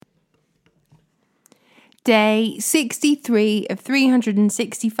Day 63 of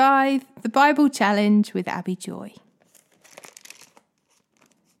 365, the Bible Challenge with Abi Joy.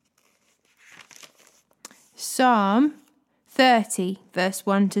 Psalm 30, verse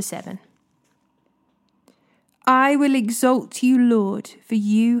 1 to 7. I will exalt you, Lord, for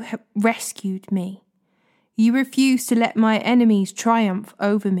you have rescued me. You refuse to let my enemies triumph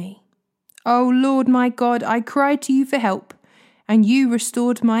over me. O Lord my God, I cried to you for help, and you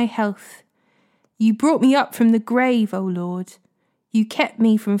restored my health. You brought me up from the grave, O Lord. You kept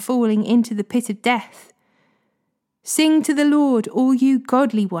me from falling into the pit of death. Sing to the Lord, all you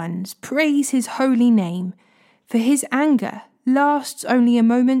godly ones. Praise his holy name. For his anger lasts only a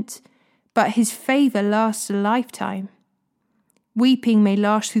moment, but his favour lasts a lifetime. Weeping may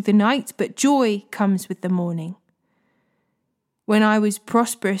last through the night, but joy comes with the morning. When I was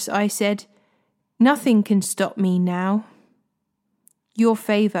prosperous, I said, nothing can stop me now. Your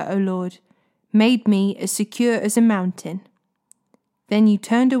favour, O Lord, made me as secure as a mountain. Then you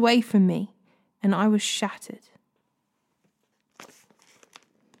turned away from me, and I was shattered.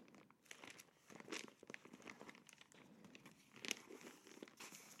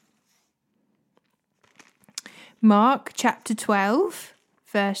 Mark chapter 12,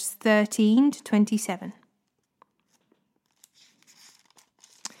 verse 13 to 27.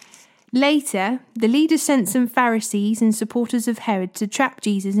 Later, the leaders sent some Pharisees and supporters of Herod to trap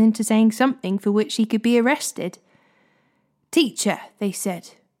Jesus into saying something for which he could be arrested. Teacher, they said,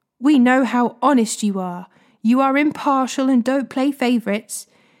 we know how honest you are. You are impartial and don't play favourites.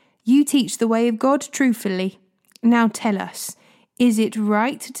 You teach the way of God truthfully. Now tell us, is it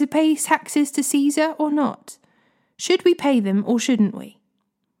right to pay taxes to Caesar or not? Should we pay them or shouldn't we?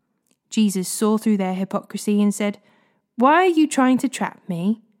 Jesus saw through their hypocrisy and said, why are you trying to trap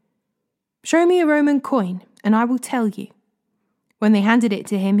me? Show me a Roman coin, and I will tell you. When they handed it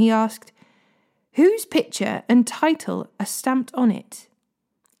to him, he asked, whose picture and title are stamped on it?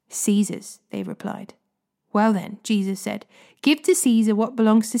 Caesar's, they replied. Well then, Jesus said, give to Caesar what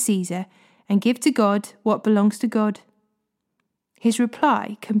belongs to Caesar, and give to God what belongs to God. His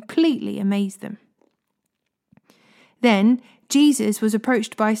reply completely amazed them. Then Jesus was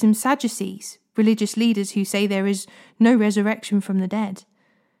approached by some Sadducees, religious leaders who say there is no resurrection from the dead.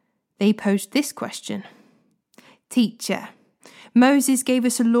 They posed this question. Teacher, Moses gave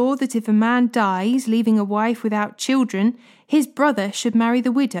us a law that if a man dies, leaving a wife without children, his brother should marry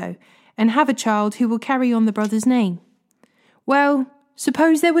the widow and have a child who will carry on the brother's name. Well,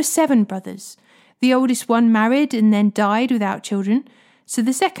 suppose there were 7 brothers. The oldest one married and then died without children. So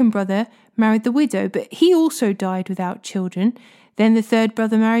the second brother married the widow, but he also died without children. Then the third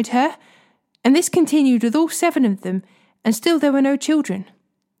brother married her. And this continued with all 7 of them, and still there were no children.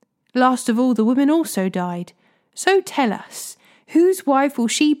 Last of all, the woman also died. So tell us, whose wife will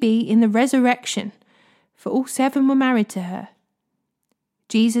she be in the resurrection? For all 7 were married to her.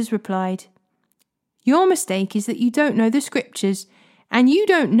 Jesus replied, your mistake is that you don't know the scriptures, and you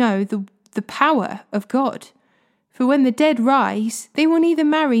don't know the power of God. For when the dead rise, they will neither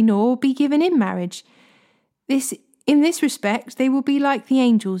marry nor be given in marriage. In this respect, they will be like the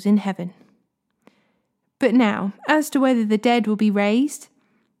angels in heaven. But now, as to whether the dead will be raised,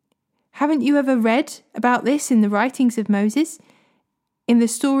 haven't you ever read about this in the writings of Moses, in the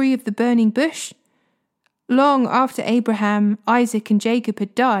story of the burning bush? Long after Abraham, Isaac, and Jacob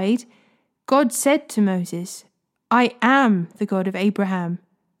had died, God said to Moses, I am the God of Abraham,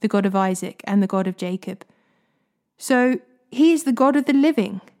 the God of Isaac, and the God of Jacob. So he is the God of the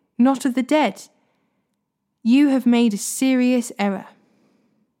living, not of the dead. You have made a serious error.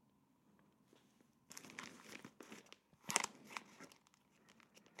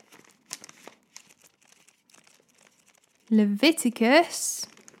 Leviticus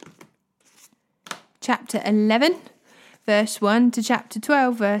chapter 11, verse 1 to chapter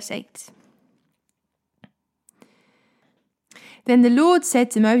 12, verse 8. Then the Lord said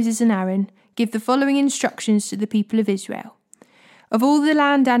to Moses and Aaron, give the following instructions to the people of Israel. Of all the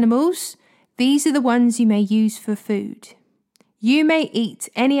land animals, these are the ones you may use for food. You may eat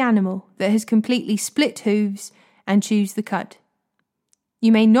any animal that has completely split hooves and chews the cud.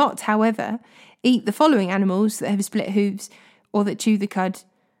 You may not, however, eat the following animals that have split hooves or that chew the cud,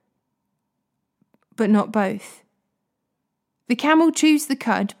 but not both. The camel chews the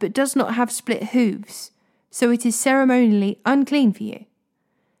cud but does not have split hooves, so it is ceremonially unclean for you.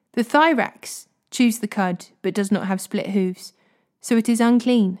 The thyrax chews the cud but does not have split hooves, so it is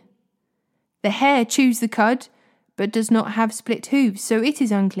unclean. The hare chews the cud but does not have split hooves, so it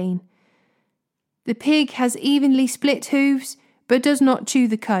is unclean. The pig has evenly split hooves but does not chew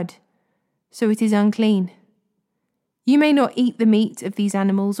the cud, so it is unclean. You may not eat the meat of these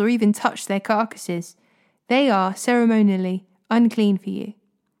animals or even touch their carcasses. They are ceremonially unclean for you.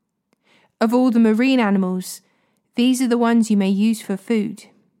 Of all the marine animals, these are the ones you may use for food.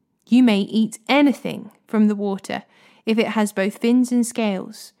 You may eat anything from the water if it has both fins and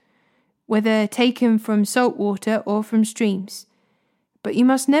scales, whether taken from salt water or from streams. But you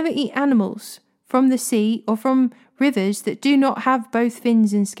must never eat animals from the sea or from rivers that do not have both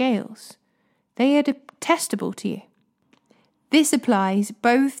fins and scales. They are detestable to you. This applies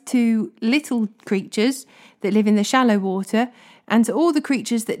both to little creatures that live in the shallow water and to all the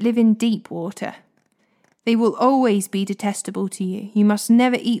creatures that live in deep water. They will always be detestable to you. You must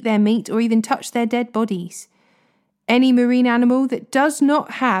never eat their meat or even touch their dead bodies. Any marine animal that does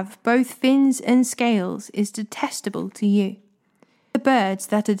not have both fins and scales is detestable to you. The birds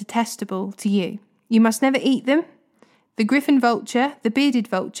that are detestable to you, you must never eat them. The griffin vulture, the bearded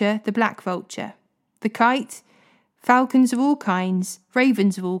vulture, the black vulture, the kite, falcons of all kinds,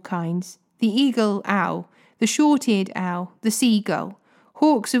 ravens of all kinds, the eagle owl, the short-eared owl, the seagull,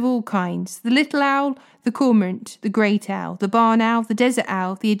 hawks of all kinds, the little owl, the cormorant, the great owl, the barn owl, the desert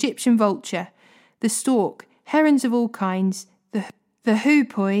owl, the Egyptian vulture, the stork, herons of all kinds, the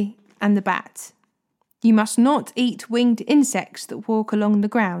hoopoe, and the bat. You must not eat winged insects that walk along the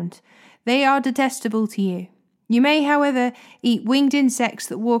ground. They are detestable to you. You may, however, eat winged insects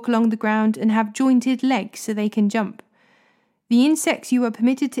that walk along the ground and have jointed legs so they can jump. The insects you are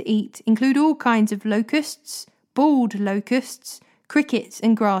permitted to eat include all kinds of locusts, bald locusts, crickets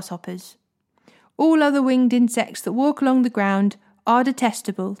and grasshoppers. All other winged insects that walk along the ground are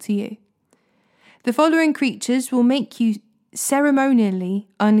detestable to you. The following creatures will make you ceremonially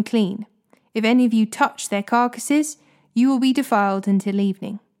unclean. If any of you touch their carcasses, you will be defiled until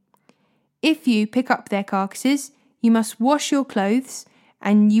evening. If you pick up their carcasses, you must wash your clothes,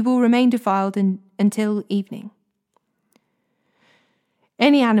 and you will remain defiled until evening.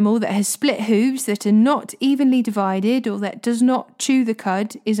 Any animal that has split hooves that are not evenly divided or that does not chew the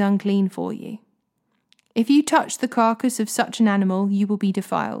cud is unclean for you. If you touch the carcass of such an animal, you will be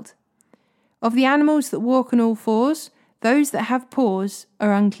defiled. Of the animals that walk on all fours, those that have paws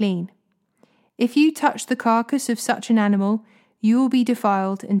are unclean. If you touch the carcass of such an animal, you will be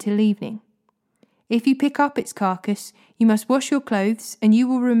defiled until evening. If you pick up its carcass, you must wash your clothes, and you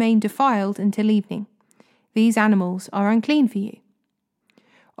will remain defiled until evening. These animals are unclean for you.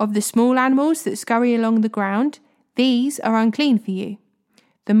 Of the small animals that scurry along the ground, these are unclean for you.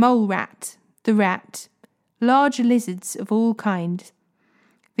 The mole rat, the rat, large lizards of all kinds,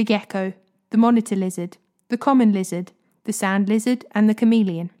 the gecko, the monitor lizard, the common lizard, the sand lizard, and the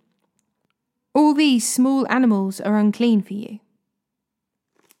chameleon. All these small animals are unclean for you.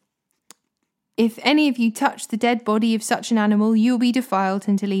 If any of you touch the dead body of such an animal, you will be defiled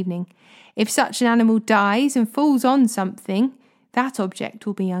until evening. If such an animal dies and falls on something, that object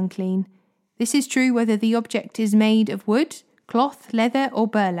will be unclean. This is true whether the object is made of wood, cloth, leather, or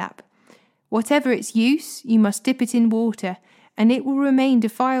burlap. Whatever its use, you must dip it in water, and it will remain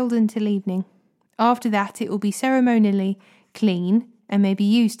defiled until evening. After that, it will be ceremonially clean and may be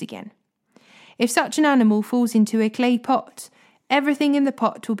used again. If such an animal falls into a clay pot, everything in the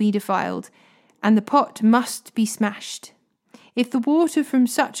pot will be defiled, and the pot must be smashed. If the water from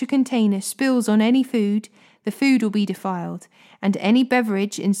such a container spills on any food, the food will be defiled, and any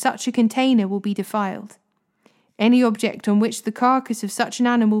beverage in such a container will be defiled. Any object on which the carcass of such an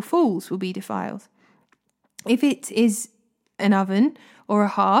animal falls will be defiled. If it is an oven or a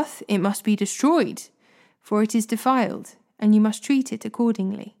hearth, it must be destroyed, for it is defiled, and you must treat it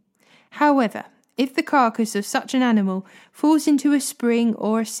accordingly. However, if the carcass of such an animal falls into a spring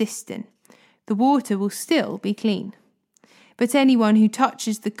or a cistern, the water will still be clean. But anyone who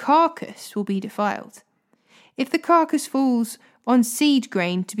touches the carcass will be defiled. If the carcass falls on seed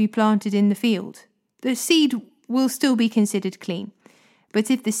grain to be planted in the field, the seed will still be considered clean.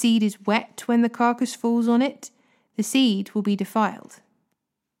 But if the seed is wet when the carcass falls on it, the seed will be defiled.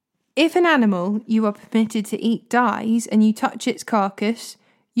 If an animal you are permitted to eat dies and you touch its carcass,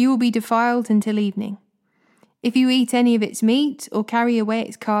 you will be defiled until evening. If you eat any of its meat or carry away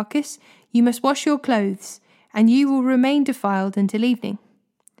its carcass, you must wash your clothes, and you will remain defiled until evening.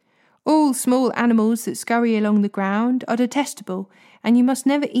 All small animals that scurry along the ground are detestable, and you must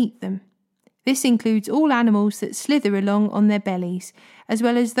never eat them. This includes all animals that slither along on their bellies, as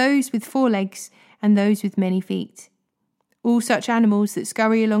well as those with 4 legs and those with many feet. All such animals that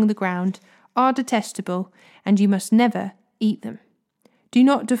scurry along the ground are detestable, and you must never eat them. Do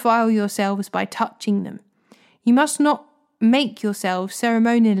not defile yourselves by touching them. You must not make yourselves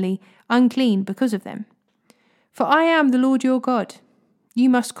ceremonially unclean because of them. For I am the Lord your God. You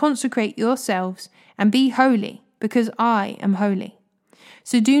must consecrate yourselves and be holy, because I am holy.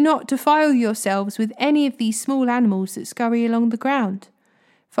 So do not defile yourselves with any of these small animals that scurry along the ground.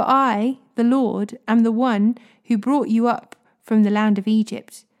 For I, the Lord, am the one who brought you up from the land of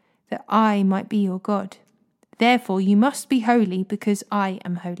Egypt, that I might be your God. Therefore you must be holy, because I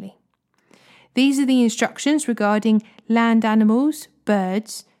am holy. These are the instructions regarding land animals,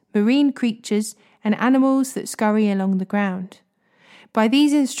 birds, marine creatures, and animals that scurry along the ground. By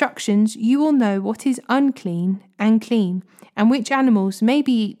these instructions you will know what is unclean and clean, and which animals may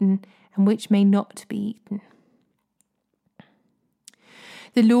be eaten and which may not be eaten.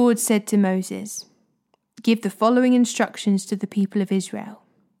 The Lord said to Moses, "Give the following instructions to the people of Israel.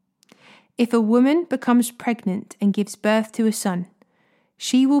 If a woman becomes pregnant and gives birth to a son,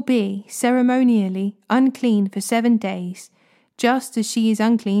 she will be ceremonially unclean for 7 days, just as she is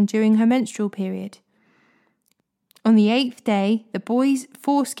unclean during her menstrual period. On the 8th day, the boy's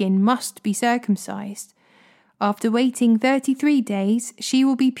foreskin must be circumcised. After waiting 33 days, she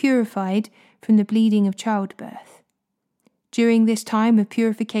will be purified from the bleeding of childbirth. During this time of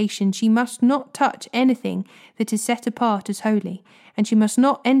purification, she must not touch anything that is set apart as holy, and she must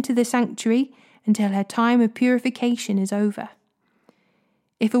not enter the sanctuary until her time of purification is over.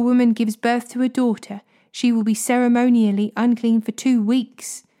 If a woman gives birth to a daughter, she will be ceremonially unclean for 2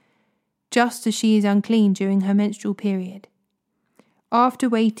 weeks, just as she is unclean during her menstrual period. After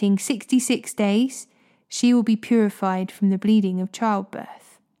waiting 66 days, she will be purified from the bleeding of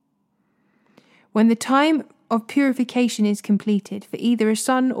childbirth. When the time of purification is completed for either a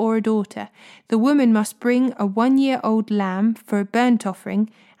son or a daughter, the woman must bring a 1-year-old lamb for a burnt offering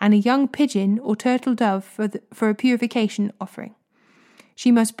and a young pigeon or turtle dove for a purification offering.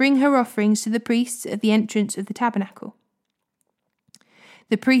 She must bring her offerings to the priests at the entrance of the tabernacle.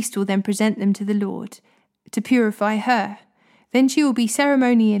 The priest will then present them to the Lord to purify her. Then she will be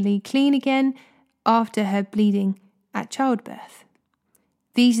ceremonially clean again after her bleeding at childbirth.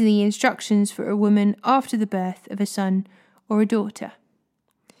 These are the instructions for a woman after the birth of a son or a daughter.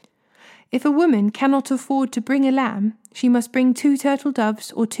 If a woman cannot afford to bring a lamb, she must bring 2 turtle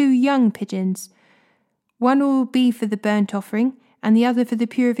doves or 2 young pigeons. One will be for the burnt offering and the other for the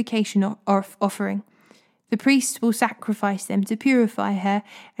purification offering. The priest will sacrifice them to purify her,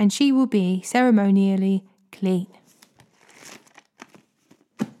 and she will be ceremonially clean.